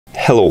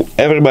Hello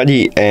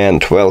everybody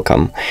and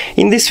welcome.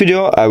 In this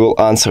video I will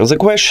answer the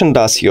question: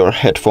 does your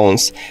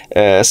headphones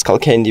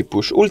Skullcandy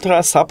Push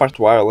Ultra support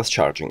wireless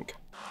charging?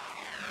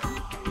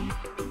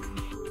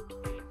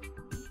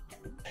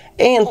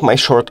 And my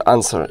short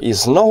answer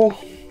is no.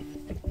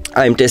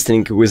 I'm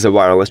testing with a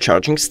wireless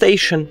charging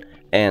station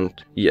and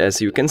as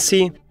you can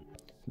see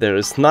there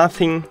is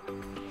nothing.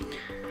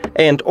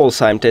 And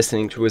also I'm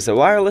testing with a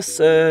wireless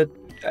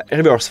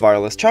reverse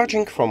wireless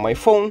charging from my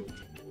phone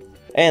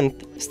and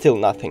still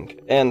nothing.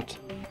 And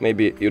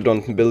maybe you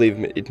don't believe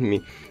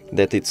me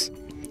that it's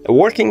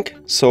working.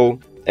 So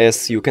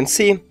as you can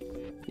see,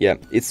 yeah,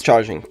 it's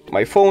charging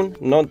my phone,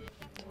 not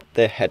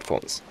the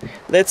headphones.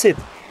 That's it.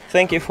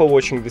 Thank you for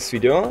watching this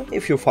video.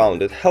 If you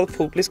found it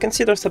helpful, please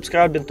consider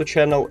subscribing to the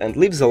channel and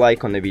leave the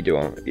like on the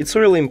video. It's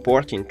really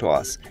important to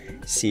us.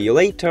 See you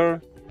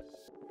later.